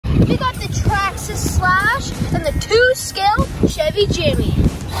We got the Traxxas Slash and the 2-scale Chevy Jimmy.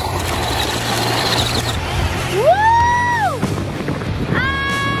 Woo!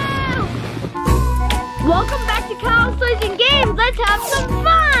 Ow! Welcome back to Kyle's Toys and Games. Let's have some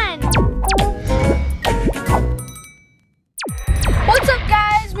fun! What's up,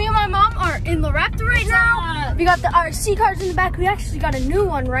 guys? Me and my mom are in the Raptor right now. We got the RC cars in the back. We actually got a new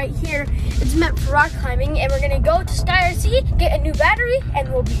one right here. It's meant for rock climbing, and we're gonna go to Sky RC, get a new battery,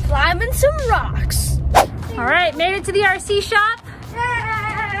 and we'll be climbing some rocks. All right, made it to the RC shop.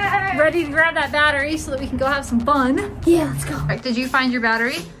 Ready to grab that battery so that we can go have some fun. Yeah, let's go. All right, did you find your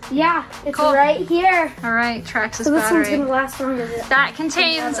battery? Yeah, it's cool. Right here. All right, Traxxas So this battery. one's gonna last longer. That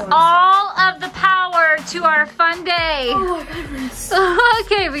contains all of the power to our fun day. Oh my goodness.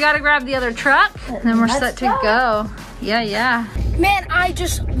 Okay, we gotta grab the other truck, and then we're set to go. Yeah. Man, I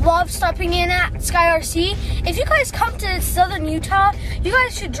just love stopping in at Sky RC. If you guys come to Southern Utah, you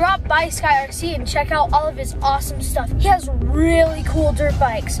guys should drop by Sky RC and check out all of his awesome stuff. He has really cool dirt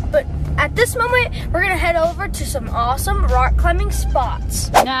bikes. But at this moment, we're gonna head over to some awesome rock climbing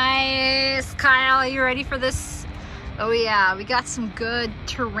spots. Nice. Kyle, are you ready for this? Oh yeah, we got some good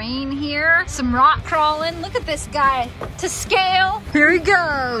terrain here. Some rock crawling. Look at this guy. To scale. Here we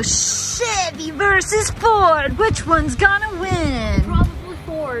go. Chevy versus Ford. Which one's gonna win? Probably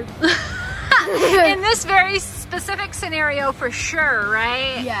Ford. In this very specific scenario for sure,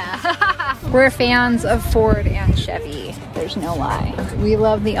 right? Yeah. We're fans of Ford and Chevy. There's no lie. We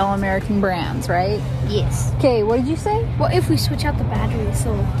love the all-American brands, right? Yes. Okay, what did you say? What if we switch out the battery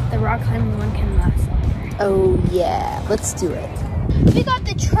so the rock climbing one can last longer? Oh yeah, let's do it. We got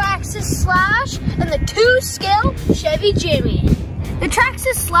the Traxxas Slash and the 2-scale Chevy Jimmy. The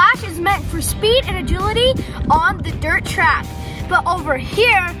Traxxas Slash is meant for speed and agility on the dirt track. But over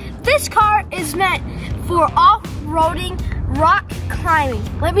here, this car is meant for off-roading rock climbing.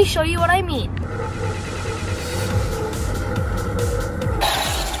 Let me show you what I mean.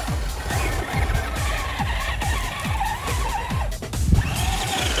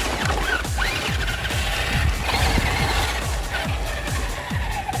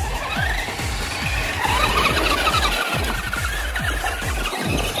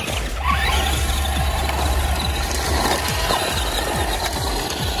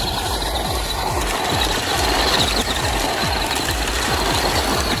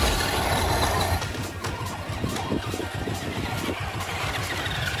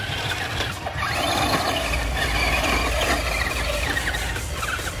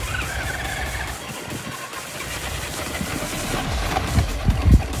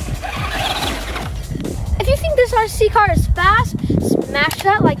 This RC car is fast. Smash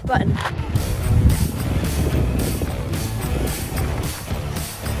that like button.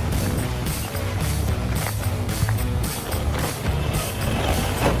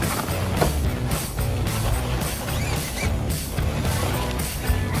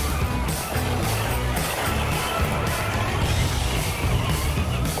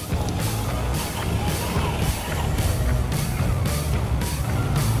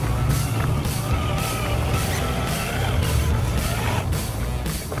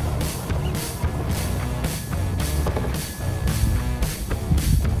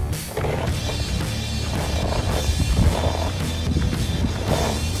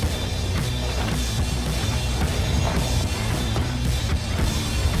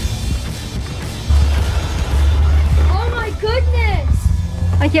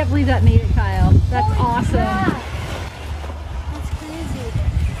 I can't believe that made it, Kyle. That's awesome. That's crazy.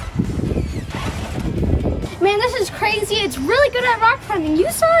 Man, this is crazy. It's really good at rock climbing.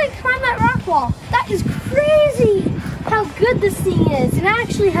 You saw it climb that rock wall. That is crazy how good this thing is. And it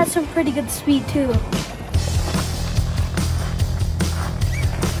actually has some pretty good speed too.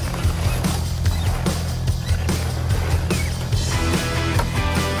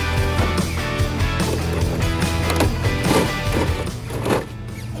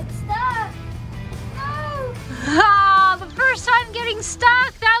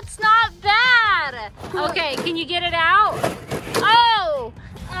 Stuck, that's not bad. Okay, can you get it out? Oh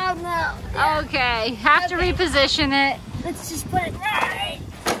no. Okay, have to reposition it. Let's just put it right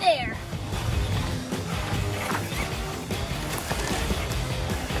there.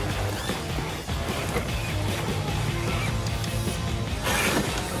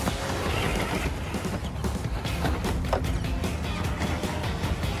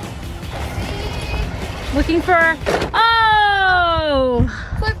 Looking for, oh!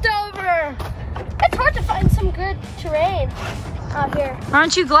 Flipped over. It's hard to find some good terrain out here.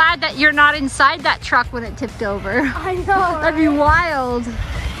 Aren't you glad that you're not inside that truck when it tipped over? I know. That'd be wild.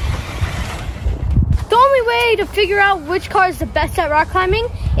 The only way to figure out which car is the best at rock climbing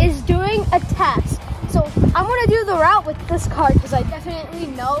is doing a test. So I'm gonna do the route with this car because I definitely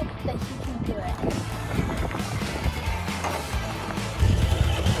know that he can do it.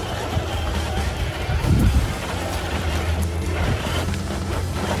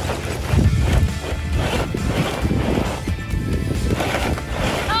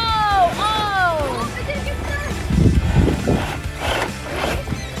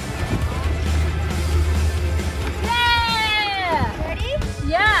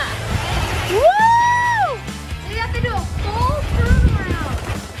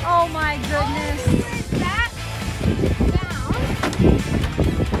 Oh my goodness. Back down.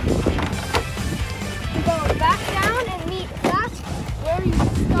 You go back down and meet back where you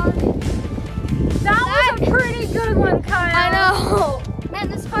started. That was a pretty good one, Kyle. I know. Man,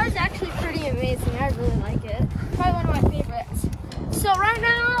 this car is actually pretty amazing. I really like it. Probably one of my favorites. So right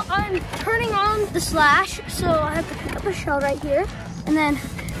now I'm turning on the slash. So I have to pick up a shell right here. And then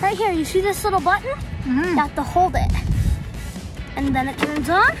right here, you see this little button? Mm-hmm. You have to hold it. And then it turns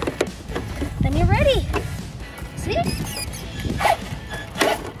on. Then you're ready. See?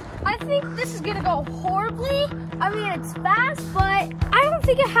 I think this is gonna go horribly. I mean, it's fast, but I don't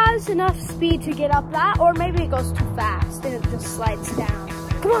think it has enough speed to get up that, or maybe it goes too fast and it just slides down.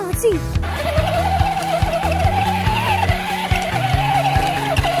 Come on, let's see.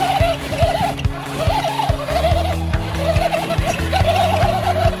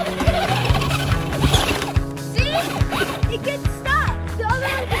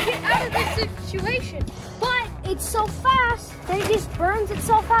 It's so fast that it just burns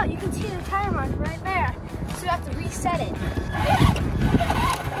itself out. You can see the tire mark right there. So you have to reset it.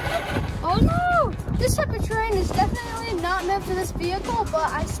 Oh no! This type of terrain is definitely not meant for this vehicle, but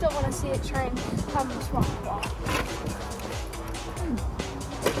I still want to see it trying how responsible.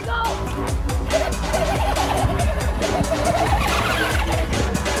 Go!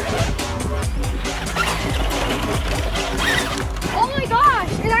 Oh my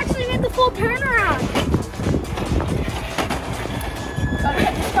gosh! It actually made the full turnaround.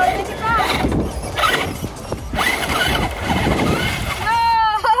 Gotta make it back.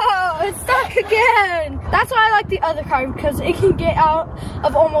 No, it's stuck again. That's why I like the other car, because it can get out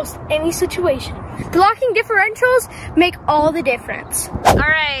of almost any situation. The locking differentials make all the difference. All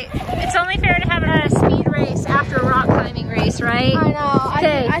right, it's only fair to have it at a speed race after a rock climbing race, right? I know.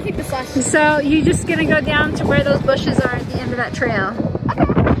 Okay. I think the slash is... So you're just gonna go down to where those bushes are at the end of that trail. Okay.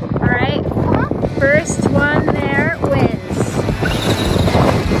 All right. First one there wins.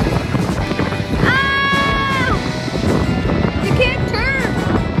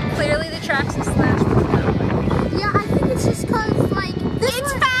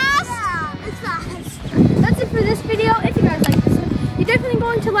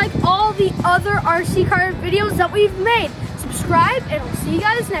 Going to like all the other RC car videos that we've made. Subscribe and we'll see you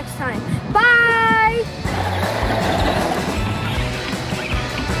guys next time. Bye!